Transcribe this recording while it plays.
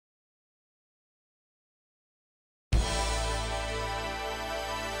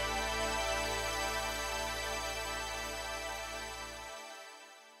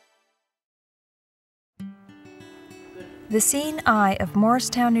The Seeing Eye of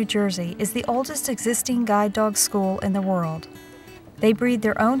Morristown, New Jersey is the oldest existing guide dog school in the world. They breed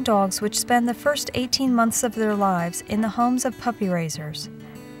their own dogs which spend the first 18 months of their lives in the homes of puppy raisers.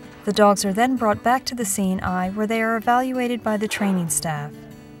 The dogs are then brought back to the Seeing Eye where they are evaluated by the training staff.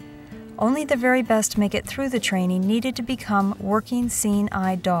 Only the very best make it through the training needed to become working Seeing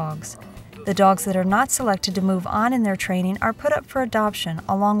Eye dogs. The dogs that are not selected to move on in their training are put up for adoption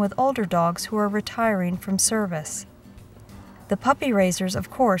along with older dogs who are retiring from service. The puppy raisers, of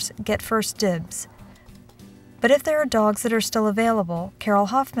course, get first dibs. But if there are dogs that are still available, Carol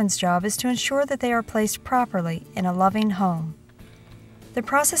Hoffman's job is to ensure that they are placed properly in a loving home. The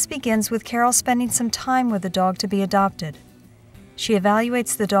process begins with Carol spending some time with the dog to be adopted. She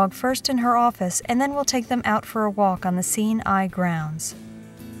evaluates the dog first in her office and then will take them out for a walk on the Seeing Eye grounds.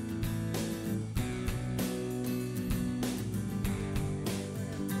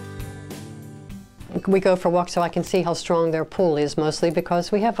 We go for walks so I can see how strong their pull is, mostly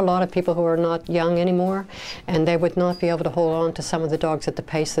because we have a lot of people who are not young anymore and they would not be able to hold on to some of the dogs at the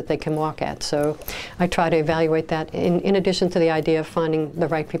pace that they can walk at. So I try to evaluate that in addition to the idea of finding the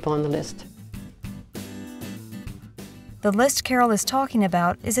right people on the list. The list Carol is talking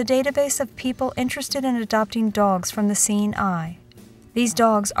about is a database of people interested in adopting dogs from the Seeing Eye. These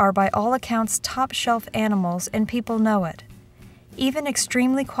dogs are by all accounts top-shelf animals and people know it. Even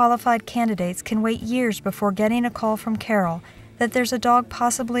extremely qualified candidates can wait years before getting a call from Carol that there's a dog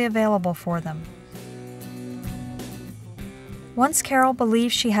possibly available for them. Once Carol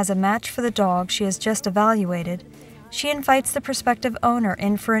believes she has a match for the dog she has just evaluated, she invites the prospective owner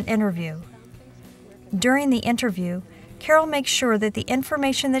in for an interview. During the interview, Carol makes sure that the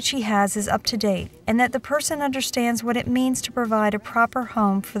information that she has is up to date and that the person understands what it means to provide a proper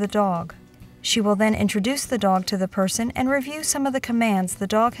home for the dog. She will then introduce the dog to the person and review some of the commands the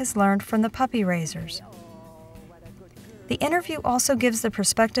dog has learned from the puppy raisers. The interview also gives the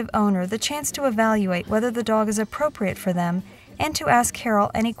prospective owner the chance to evaluate whether the dog is appropriate for them and to ask Carol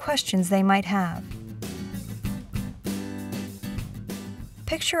any questions they might have.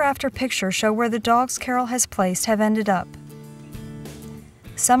 Picture after picture show where the dogs Carol has placed have ended up.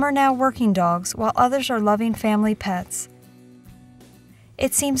 Some are now working dogs while others are loving family pets.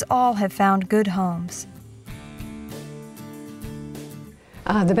 It seems all have found good homes.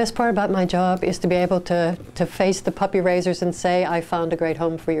 The best part about my job is to be able to face the puppy raisers and say, I found a great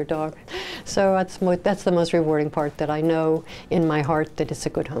home for your dog. So that's the most rewarding part, that I know in my heart that it's a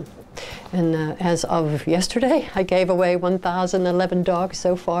good home. And as of yesterday, I gave away 1,011 dogs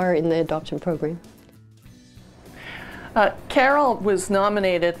so far in the adoption program. Carol was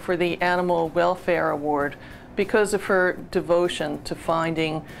nominated for the Animal Welfare Award because of her devotion to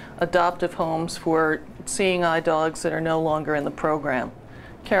finding adoptive homes for Seeing Eye dogs that are no longer in the program.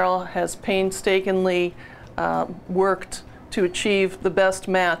 Carol has painstakingly worked to achieve the best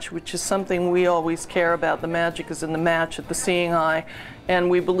match, which is something we always care about. The magic is in the match at the Seeing Eye, and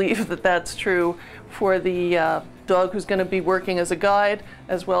we believe that that's true for the dog who's going to be working as a guide,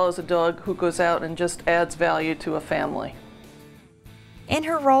 as well as a dog who goes out and just adds value to a family. In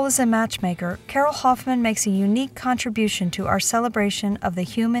her role as a matchmaker, Carol Hoffman makes a unique contribution to our celebration of the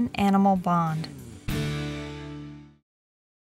human-animal bond.